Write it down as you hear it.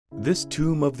This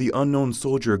tomb of the unknown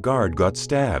soldier guard got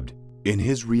stabbed, and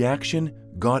his reaction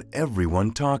got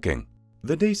everyone talking.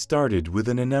 The day started with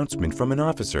an announcement from an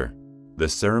officer. The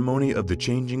ceremony of the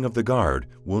changing of the guard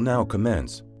will now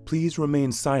commence. Please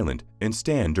remain silent and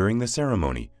stand during the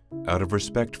ceremony. Out of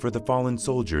respect for the fallen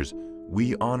soldiers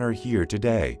we honor here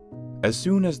today. As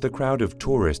soon as the crowd of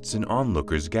tourists and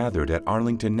onlookers gathered at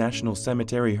Arlington National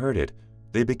Cemetery heard it,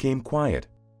 they became quiet.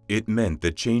 It meant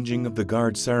the changing of the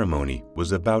guard ceremony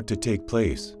was about to take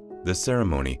place. The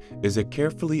ceremony is a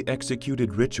carefully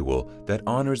executed ritual that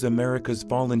honors America's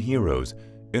fallen heroes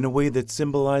in a way that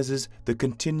symbolizes the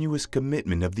continuous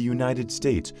commitment of the United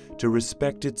States to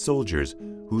respect its soldiers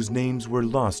whose names were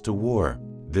lost to war.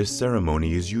 This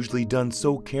ceremony is usually done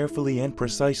so carefully and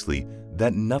precisely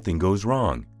that nothing goes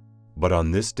wrong. But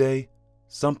on this day,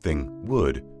 something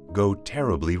would go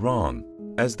terribly wrong.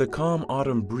 As the calm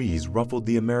autumn breeze ruffled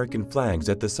the American flags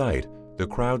at the site, the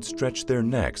crowd stretched their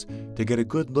necks to get a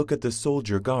good look at the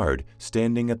soldier guard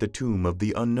standing at the tomb of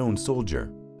the unknown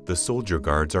soldier. The soldier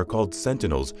guards are called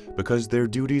sentinels because their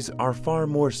duties are far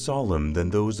more solemn than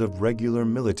those of regular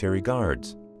military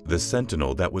guards. The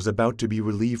sentinel that was about to be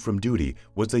relieved from duty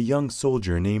was a young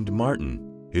soldier named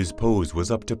Martin. His pose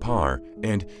was up to par,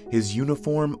 and his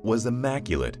uniform was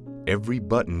immaculate. Every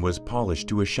button was polished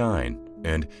to a shine,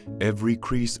 and every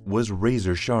crease was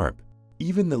razor sharp.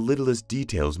 Even the littlest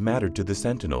details mattered to the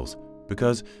sentinels,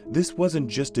 because this wasn't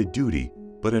just a duty,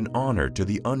 but an honor to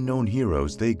the unknown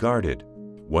heroes they guarded.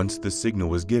 Once the signal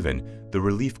was given, the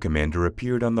relief commander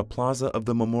appeared on the plaza of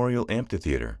the Memorial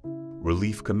Amphitheater.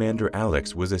 Relief Commander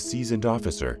Alex was a seasoned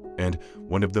officer and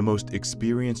one of the most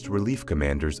experienced relief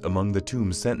commanders among the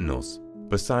tomb's sentinels.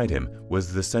 Beside him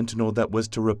was the sentinel that was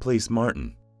to replace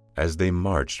Martin. As they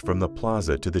marched from the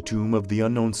plaza to the tomb of the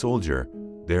unknown soldier,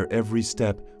 their every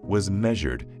step was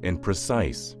measured and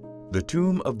precise. The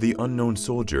tomb of the unknown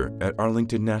soldier at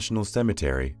Arlington National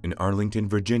Cemetery in Arlington,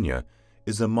 Virginia,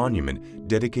 is a monument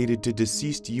dedicated to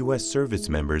deceased U.S. service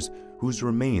members whose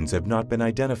remains have not been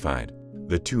identified.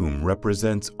 The tomb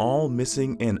represents all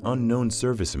missing and unknown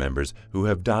service members who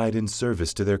have died in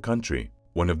service to their country.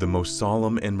 One of the most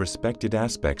solemn and respected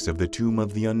aspects of the tomb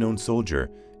of the unknown soldier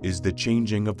is the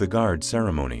changing of the guard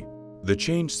ceremony. The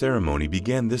change ceremony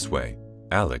began this way.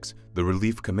 Alex, the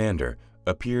relief commander,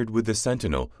 appeared with the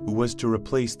sentinel who was to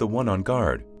replace the one on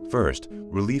guard. First,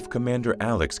 Relief Commander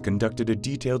Alex conducted a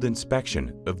detailed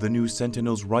inspection of the new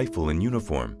sentinel's rifle and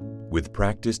uniform. With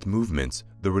practiced movements,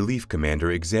 the relief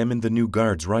commander examined the new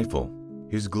guard's rifle.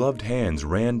 His gloved hands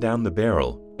ran down the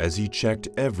barrel as he checked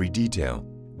every detail.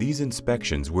 These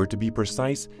inspections were to be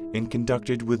precise and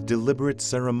conducted with deliberate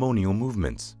ceremonial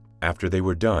movements. After they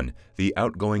were done, the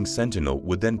outgoing sentinel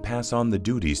would then pass on the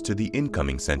duties to the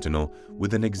incoming sentinel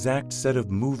with an exact set of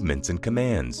movements and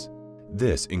commands.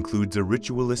 This includes a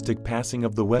ritualistic passing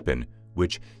of the weapon,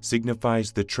 which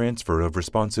signifies the transfer of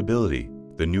responsibility.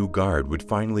 The new guard would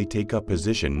finally take up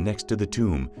position next to the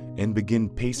tomb and begin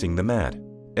pacing the mat.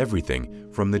 Everything,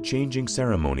 from the changing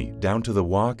ceremony down to the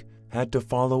walk, had to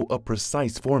follow a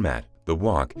precise format. The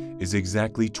walk is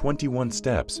exactly 21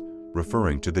 steps,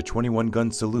 referring to the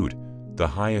 21-gun salute, the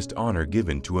highest honor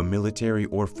given to a military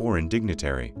or foreign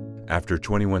dignitary. After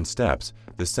 21 steps,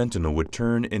 the sentinel would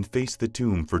turn and face the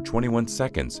tomb for 21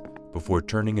 seconds before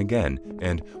turning again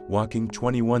and walking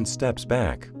 21 steps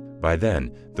back. By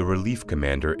then, the relief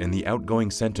commander and the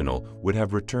outgoing sentinel would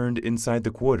have returned inside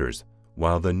the quarters,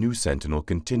 while the new sentinel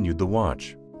continued the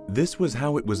watch. This was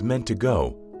how it was meant to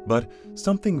go, but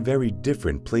something very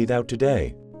different played out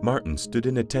today. Martin stood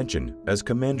in attention as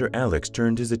Commander Alex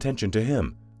turned his attention to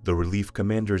him. The relief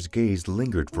commander's gaze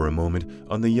lingered for a moment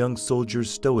on the young soldier's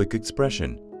stoic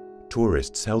expression.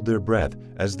 Tourists held their breath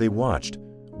as they watched,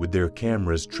 with their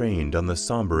cameras trained on the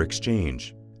somber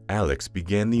exchange. Alex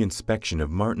began the inspection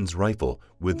of Martin's rifle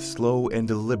with slow and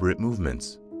deliberate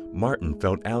movements. Martin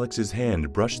felt Alex's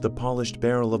hand brush the polished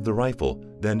barrel of the rifle,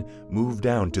 then move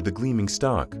down to the gleaming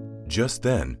stock. Just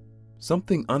then,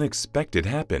 something unexpected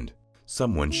happened.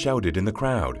 Someone shouted in the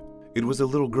crowd. It was a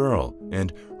little girl,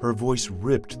 and her voice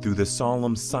ripped through the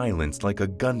solemn silence like a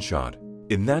gunshot.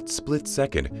 In that split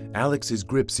second, Alex's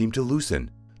grip seemed to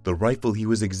loosen. The rifle he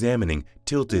was examining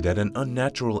tilted at an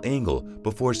unnatural angle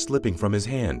before slipping from his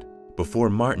hand. Before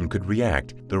Martin could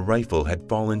react, the rifle had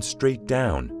fallen straight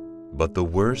down. But the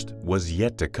worst was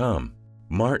yet to come.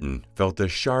 Martin felt a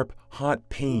sharp, hot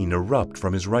pain erupt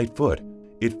from his right foot.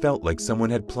 It felt like someone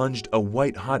had plunged a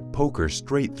white-hot poker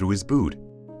straight through his boot.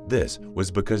 This was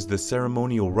because the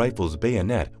ceremonial rifle's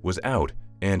bayonet was out,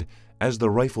 and as the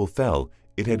rifle fell,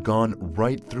 it had gone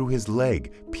right through his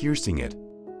leg, piercing it.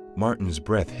 Martin's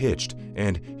breath hitched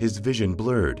and his vision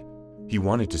blurred. He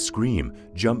wanted to scream,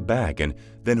 jump back, and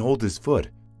then hold his foot,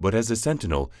 but as a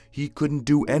sentinel, he couldn't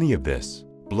do any of this.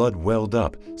 Blood welled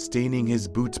up, staining his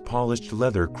boots' polished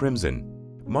leather crimson.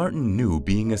 Martin knew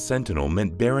being a sentinel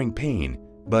meant bearing pain,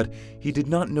 but he did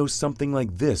not know something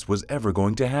like this was ever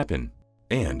going to happen.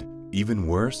 And, even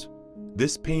worse,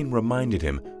 this pain reminded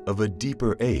him of a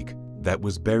deeper ache that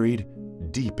was buried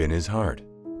deep in his heart.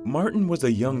 Martin was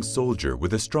a young soldier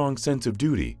with a strong sense of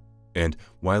duty, and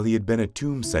while he had been a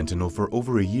tomb sentinel for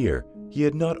over a year, he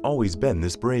had not always been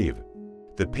this brave.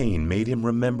 The pain made him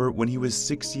remember when he was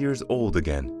 6 years old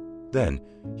again. Then,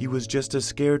 he was just a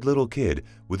scared little kid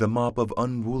with a mop of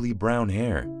unruly brown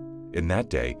hair. In that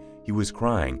day, he was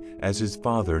crying as his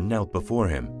father knelt before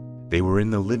him. They were in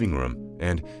the living room,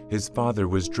 and his father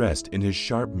was dressed in his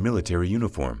sharp military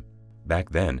uniform. Back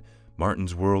then,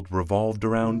 Martin's world revolved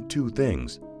around two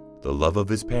things: the love of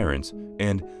his parents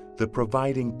and the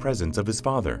providing presence of his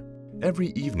father. Every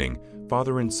evening,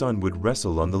 father and son would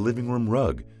wrestle on the living room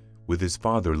rug, with his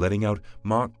father letting out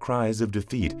mock cries of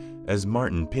defeat as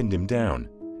Martin pinned him down.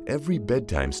 Every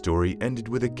bedtime story ended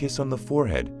with a kiss on the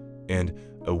forehead and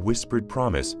a whispered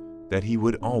promise that he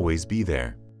would always be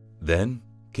there. Then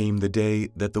came the day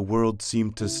that the world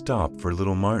seemed to stop for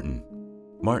little Martin.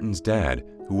 Martin's dad,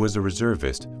 who was a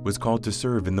reservist, was called to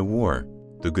serve in the war.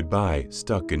 The goodbye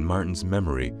stuck in Martin's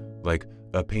memory like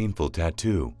a painful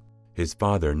tattoo. His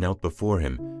father knelt before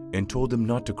him and told him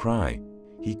not to cry.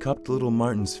 He cupped little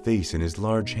Martin's face in his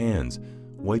large hands,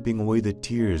 wiping away the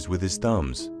tears with his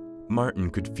thumbs. Martin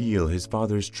could feel his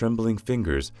father's trembling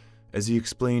fingers as he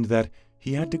explained that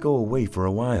he had to go away for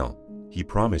a while. He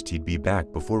promised he'd be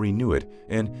back before he knew it,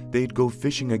 and they'd go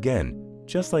fishing again,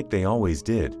 just like they always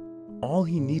did. All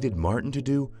he needed Martin to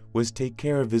do was take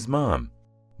care of his mom.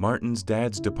 Martin's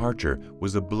dad's departure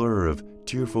was a blur of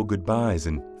tearful goodbyes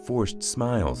and forced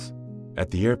smiles. At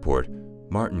the airport,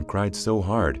 Martin cried so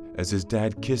hard as his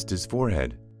dad kissed his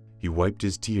forehead. He wiped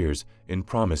his tears and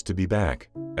promised to be back.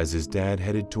 As his dad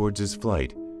headed towards his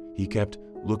flight, he kept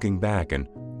looking back and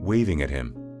waving at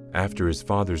him. After his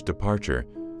father's departure,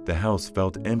 the house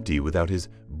felt empty without his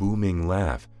booming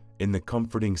laugh and the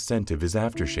comforting scent of his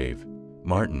aftershave.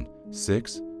 Martin,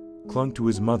 6, clung to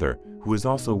his mother, who was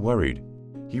also worried.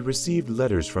 He received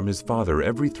letters from his father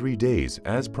every 3 days,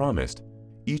 as promised.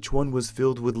 Each one was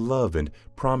filled with love and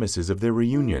promises of their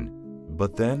reunion.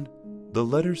 But then, the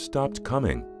letters stopped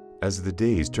coming. As the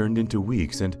days turned into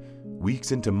weeks and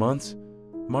weeks into months,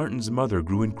 Martin's mother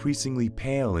grew increasingly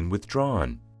pale and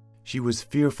withdrawn. She was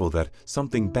fearful that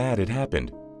something bad had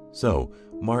happened. So,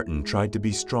 Martin tried to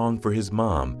be strong for his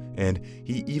mom, and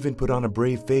he even put on a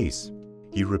brave face.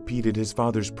 He repeated his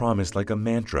father's promise like a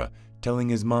mantra, telling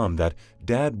his mom that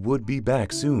Dad would be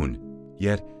back soon.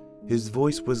 Yet, his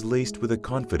voice was laced with a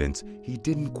confidence he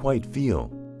didn't quite feel.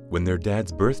 When their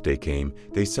dad's birthday came,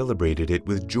 they celebrated it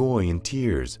with joy and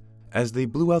tears. As they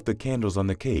blew out the candles on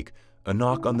the cake, a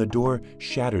knock on the door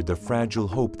shattered the fragile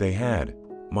hope they had.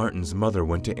 Martin's mother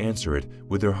went to answer it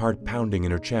with her heart pounding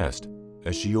in her chest.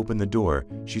 As she opened the door,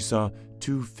 she saw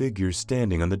 2 figures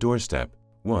standing on the doorstep.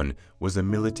 One was a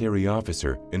military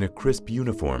officer in a crisp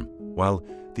uniform, while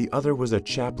the other was a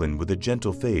chaplain with a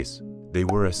gentle face. They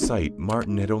were a sight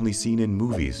Martin had only seen in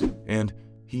movies, and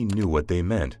he knew what they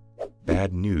meant.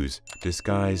 Bad news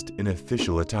disguised in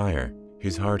official attire.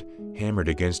 His heart hammered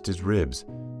against his ribs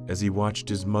as he watched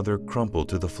his mother crumple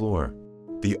to the floor.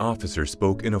 The officer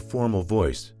spoke in a formal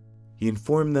voice. He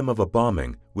informed them of a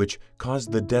bombing which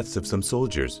caused the deaths of some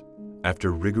soldiers.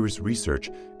 After rigorous research,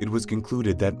 it was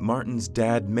concluded that Martin's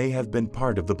dad may have been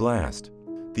part of the blast.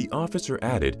 The officer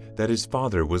added that his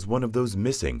father was one of those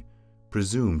missing,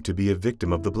 presumed to be a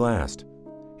victim of the blast.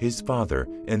 His father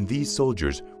and these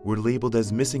soldiers were labeled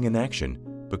as missing in action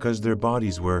because their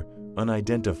bodies were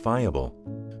unidentifiable.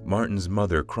 Martin's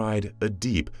mother cried a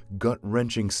deep,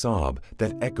 gut-wrenching sob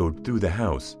that echoed through the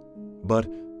house. But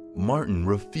Martin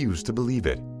refused to believe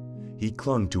it. He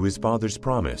clung to his father's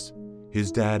promise.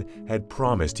 His dad had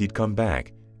promised he'd come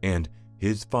back, and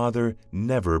his father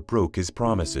never broke his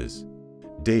promises.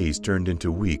 Days turned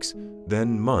into weeks,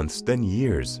 then months, then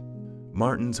years.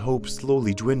 Martin's hope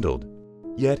slowly dwindled.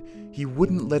 Yet he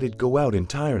wouldn't let it go out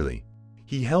entirely.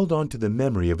 He held on to the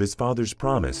memory of his father's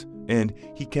promise, and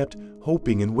he kept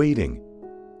hoping and waiting.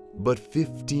 But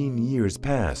 15 years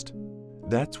passed.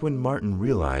 That's when Martin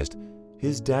realized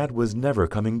his dad was never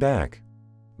coming back.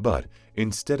 But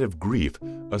instead of grief,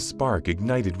 a spark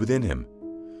ignited within him.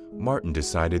 Martin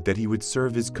decided that he would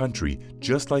serve his country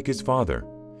just like his father.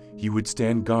 He would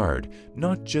stand guard,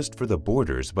 not just for the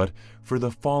borders, but for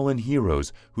the fallen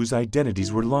heroes whose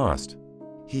identities were lost.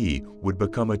 He would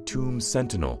become a tomb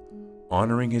sentinel,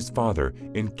 honoring his father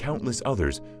and countless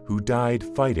others who died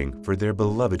fighting for their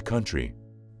beloved country.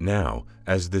 Now,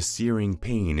 as the searing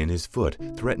pain in his foot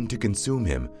threatened to consume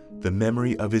him, the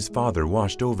memory of his father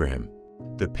washed over him.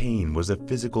 The pain was a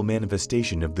physical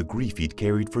manifestation of the grief he'd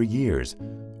carried for years,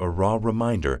 a raw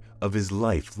reminder of his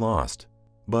life lost.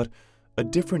 But a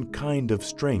different kind of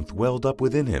strength welled up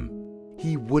within him.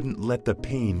 He wouldn't let the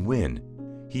pain win.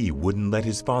 He wouldn't let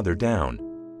his father down.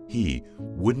 He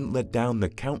wouldn't let down the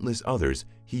countless others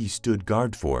he stood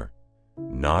guard for.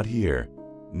 Not here.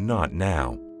 Not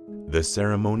now. The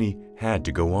ceremony had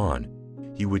to go on.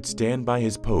 He would stand by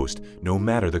his post no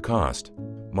matter the cost.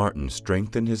 Martin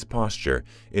strengthened his posture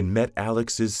and met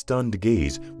Alex's stunned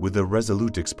gaze with a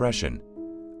resolute expression.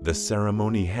 The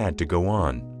ceremony had to go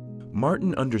on.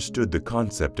 Martin understood the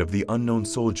concept of the unknown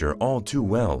soldier all too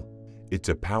well. It's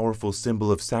a powerful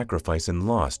symbol of sacrifice and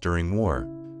loss during war.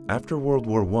 After World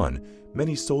War I,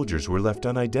 many soldiers were left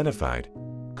unidentified.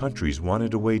 Countries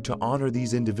wanted a way to honor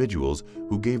these individuals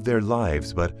who gave their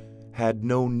lives but had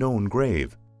no known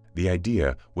grave. The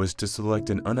idea was to select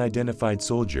an unidentified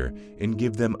soldier and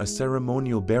give them a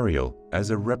ceremonial burial as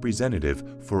a representative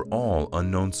for all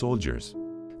unknown soldiers.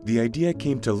 The idea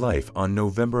came to life on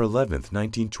November 11,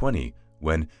 1920,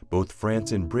 when both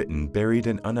France and Britain buried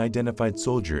an unidentified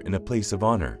soldier in a place of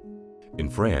honor. In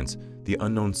France, the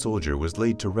unknown soldier was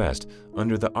laid to rest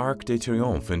under the Arc de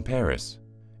Triomphe in Paris.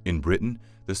 In Britain,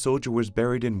 the soldier was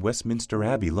buried in Westminster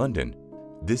Abbey, London.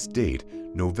 This date,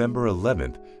 November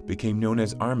 11th, became known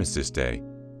as Armistice Day,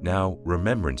 now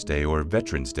Remembrance Day or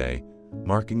Veterans Day,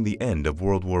 marking the end of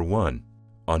World War I.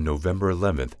 On November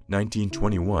 11,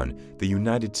 1921, the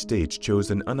United States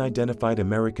chose an unidentified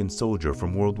American soldier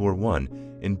from World War I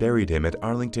and buried him at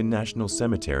Arlington National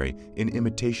Cemetery in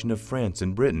imitation of France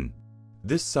and Britain.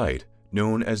 This site,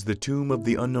 known as the Tomb of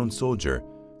the Unknown Soldier,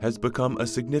 has become a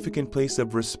significant place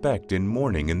of respect and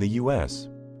mourning in the U.S.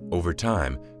 Over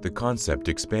time, the concept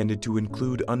expanded to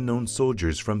include unknown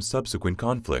soldiers from subsequent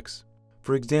conflicts.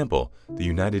 For example, the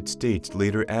United States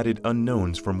later added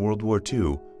unknowns from World War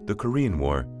II, the Korean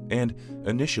War, and,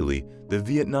 initially, the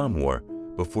Vietnam War,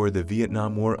 before the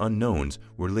Vietnam War unknowns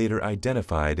were later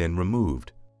identified and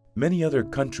removed. Many other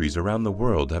countries around the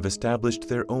world have established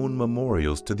their own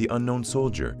memorials to the unknown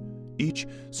soldier, each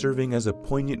serving as a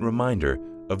poignant reminder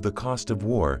of the cost of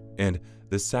war and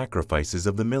the sacrifices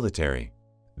of the military.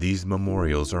 These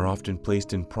memorials are often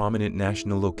placed in prominent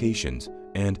national locations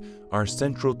and are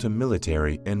central to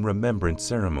military and remembrance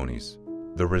ceremonies.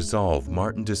 The resolve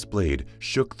Martin displayed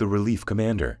shook the relief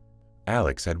commander.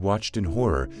 Alex had watched in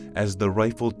horror as the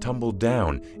rifle tumbled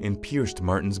down and pierced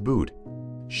Martin's boot.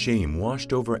 Shame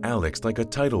washed over Alex like a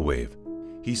tidal wave.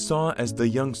 He saw as the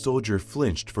young soldier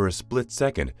flinched for a split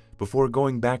second before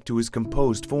going back to his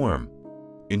composed form.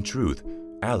 In truth,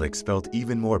 Alex felt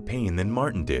even more pain than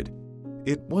Martin did.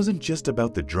 It wasn't just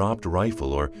about the dropped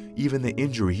rifle or even the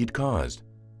injury he'd caused.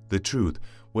 The truth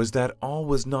was that all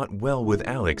was not well with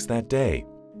Alex that day.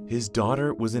 His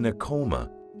daughter was in a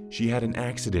coma. She had an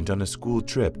accident on a school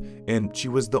trip, and she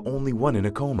was the only one in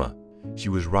a coma. She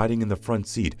was riding in the front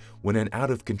seat when an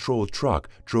out-of-control truck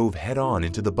drove head-on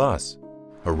into the bus.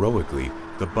 Heroically,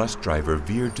 the bus driver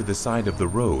veered to the side of the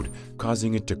road,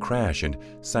 causing it to crash and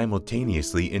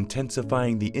simultaneously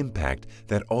intensifying the impact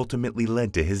that ultimately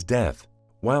led to his death.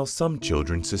 While some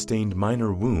children sustained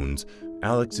minor wounds,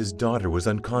 Alex's daughter was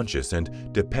unconscious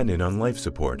and dependent on life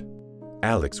support.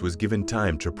 Alex was given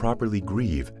time to properly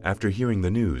grieve after hearing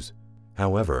the news.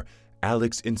 However,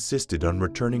 Alex insisted on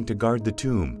returning to guard the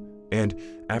tomb, and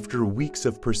after weeks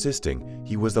of persisting,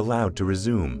 he was allowed to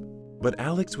resume. But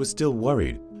Alex was still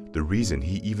worried. The reason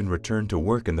he even returned to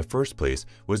work in the first place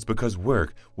was because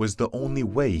work was the only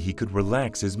way he could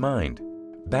relax his mind.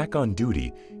 Back on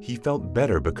duty, he felt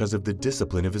better because of the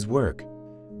discipline of his work.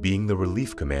 Being the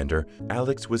relief commander,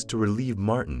 Alex was to relieve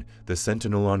Martin, the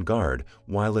sentinel on guard,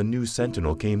 while a new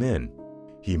sentinel came in.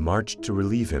 He marched to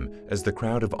relieve him as the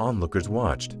crowd of onlookers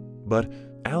watched. But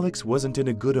Alex wasn't in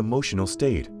a good emotional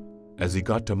state. As he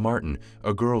got to Martin,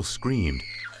 a girl screamed,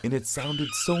 and it sounded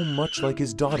so much like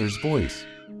his daughter's voice.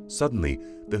 Suddenly,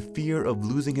 the fear of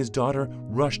losing his daughter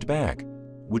rushed back.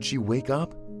 Would she wake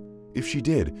up? If she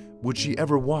did, would she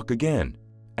ever walk again?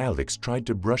 Alex tried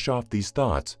to brush off these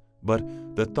thoughts, but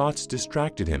the thoughts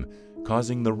distracted him,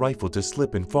 causing the rifle to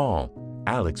slip and fall.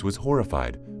 Alex was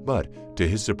horrified, but, to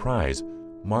his surprise,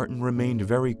 Martin remained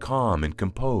very calm and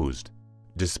composed.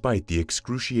 Despite the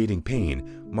excruciating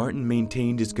pain, Martin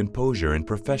maintained his composure and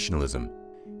professionalism.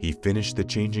 He finished the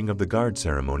changing of the guard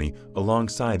ceremony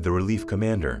alongside the relief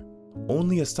commander.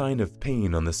 Only a sign of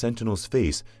pain on the sentinel's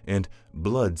face and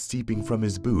blood seeping from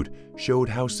his boot showed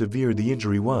how severe the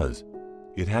injury was.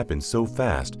 It happened so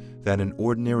fast that an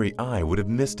ordinary eye would have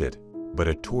missed it. But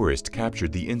a tourist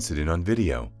captured the incident on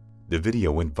video. The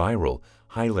video went viral,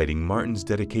 highlighting Martin's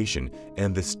dedication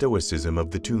and the stoicism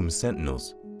of the tomb's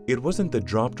sentinels. It wasn't the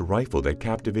dropped rifle that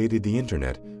captivated the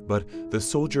internet, but the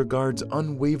soldier guard's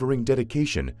unwavering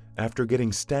dedication after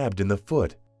getting stabbed in the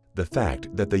foot. The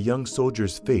fact that the young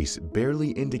soldier's face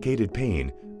barely indicated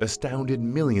pain astounded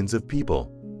millions of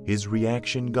people. His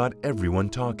reaction got everyone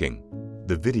talking.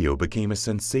 The video became a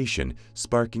sensation,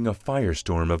 sparking a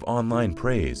firestorm of online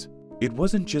praise. It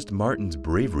wasn't just Martin's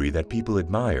bravery that people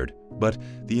admired, but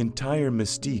the entire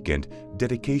mystique and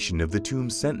dedication of the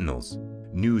tomb's sentinels.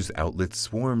 News outlets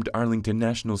swarmed Arlington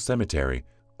National Cemetery,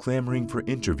 clamoring for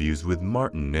interviews with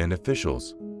Martin and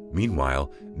officials.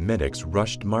 Meanwhile, medics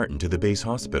rushed Martin to the base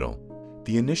hospital.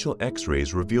 The initial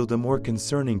X-rays revealed a more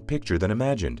concerning picture than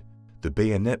imagined. The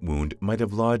bayonet wound might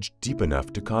have lodged deep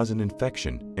enough to cause an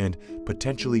infection and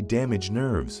potentially damage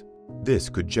nerves. This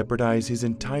could jeopardize his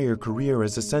entire career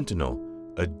as a sentinel,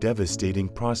 a devastating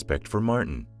prospect for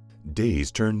Martin.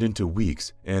 Days turned into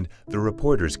weeks, and the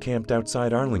reporters camped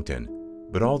outside Arlington.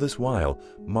 But all this while,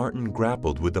 Martin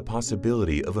grappled with the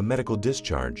possibility of a medical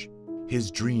discharge. His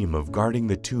dream of guarding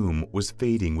the tomb was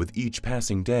fading with each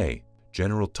passing day.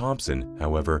 General Thompson,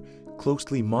 however,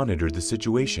 closely monitored the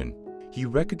situation. He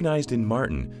recognized in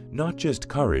Martin not just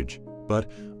courage,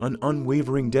 but an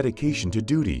unwavering dedication to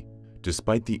duty.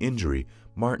 Despite the injury,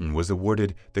 Martin was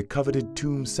awarded the coveted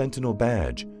Tomb Sentinel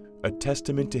badge, a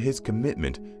testament to his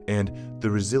commitment and the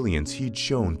resilience he'd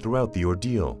shown throughout the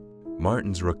ordeal.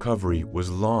 Martin's recovery was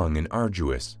long and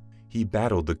arduous. He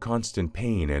battled the constant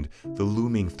pain and the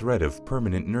looming threat of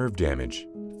permanent nerve damage.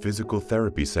 Physical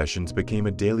therapy sessions became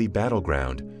a daily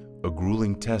battleground, a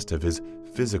grueling test of his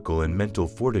physical and mental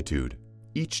fortitude.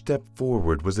 Each step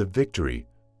forward was a victory,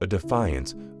 a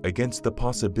defiance against the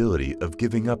possibility of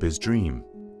giving up his dream.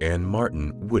 And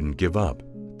Martin wouldn't give up.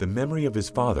 The memory of his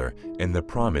father and the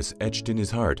promise etched in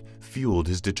his heart fueled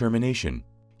his determination.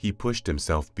 He pushed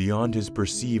himself beyond his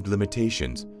perceived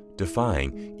limitations,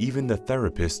 defying even the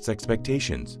therapist's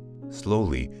expectations.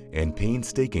 Slowly and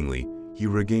painstakingly, he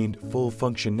regained full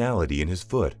functionality in his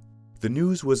foot. The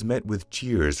news was met with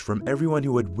cheers from everyone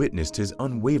who had witnessed his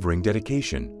unwavering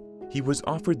dedication. He was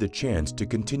offered the chance to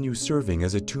continue serving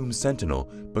as a tomb sentinel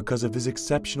because of his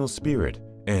exceptional spirit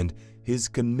and his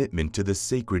commitment to the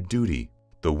sacred duty.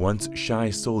 The once shy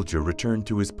soldier returned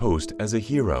to his post as a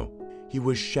hero. He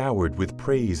was showered with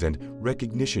praise and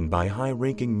recognition by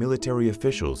high-ranking military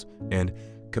officials and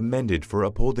commended for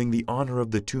upholding the honor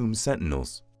of the tomb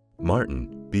sentinels.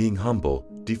 Martin, being humble,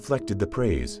 deflected the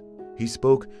praise. He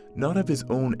spoke not of his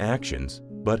own actions,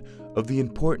 but of the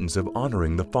importance of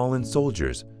honoring the fallen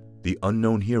soldiers, the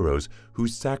unknown heroes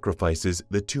whose sacrifices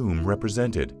the tomb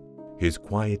represented. His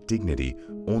quiet dignity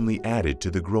only added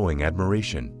to the growing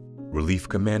admiration. Relief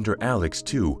Commander Alex,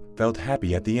 too, felt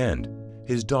happy at the end.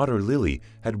 His daughter Lily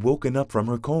had woken up from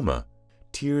her coma.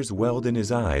 Tears welled in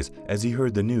his eyes as he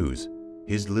heard the news.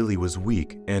 His Lily was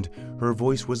weak, and her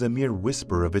voice was a mere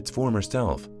whisper of its former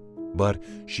self. But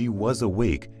she was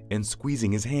awake and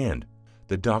squeezing his hand.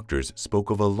 The doctors spoke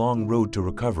of a long road to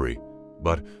recovery,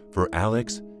 but for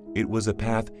Alex, it was a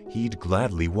path he'd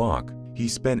gladly walk. He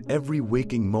spent every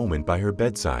waking moment by her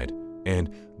bedside, and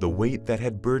the weight that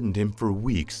had burdened him for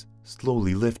weeks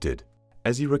slowly lifted.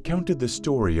 As he recounted the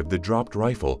story of the dropped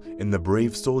rifle and the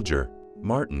brave soldier,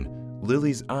 Martin,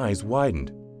 Lily's eyes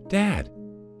widened. "Dad,"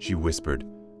 she whispered,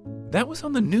 "that was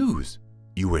on the news.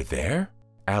 You were there?"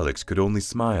 Alex could only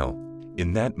smile.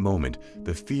 In that moment,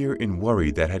 the fear and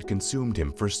worry that had consumed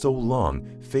him for so long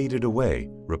faded away,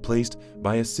 replaced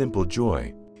by a simple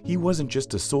joy. He wasn't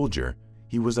just a soldier,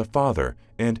 he was a father,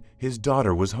 and his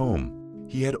daughter was home.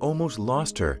 He had almost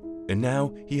lost her, and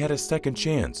now he had a second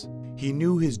chance. He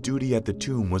knew his duty at the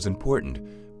tomb was important,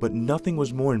 but nothing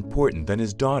was more important than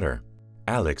his daughter.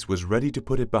 Alex was ready to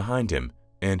put it behind him,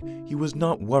 and he was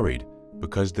not worried,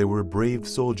 because there were brave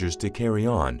soldiers to carry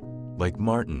on, like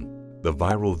Martin. The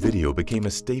viral video became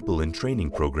a staple in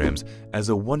training programs as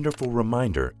a wonderful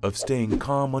reminder of staying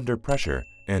calm under pressure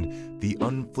and the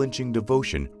unflinching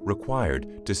devotion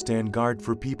required to stand guard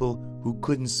for people who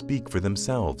couldn't speak for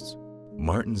themselves.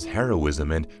 Martin's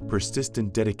heroism and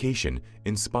persistent dedication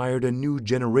inspired a new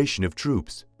generation of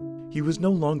troops. He was no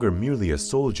longer merely a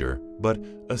soldier, but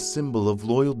a symbol of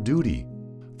loyal duty.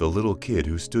 The little kid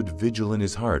who stood vigil in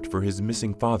his heart for his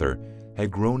missing father had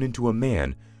grown into a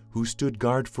man who stood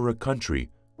guard for a country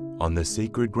on the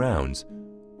sacred grounds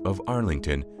of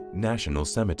Arlington National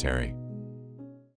Cemetery.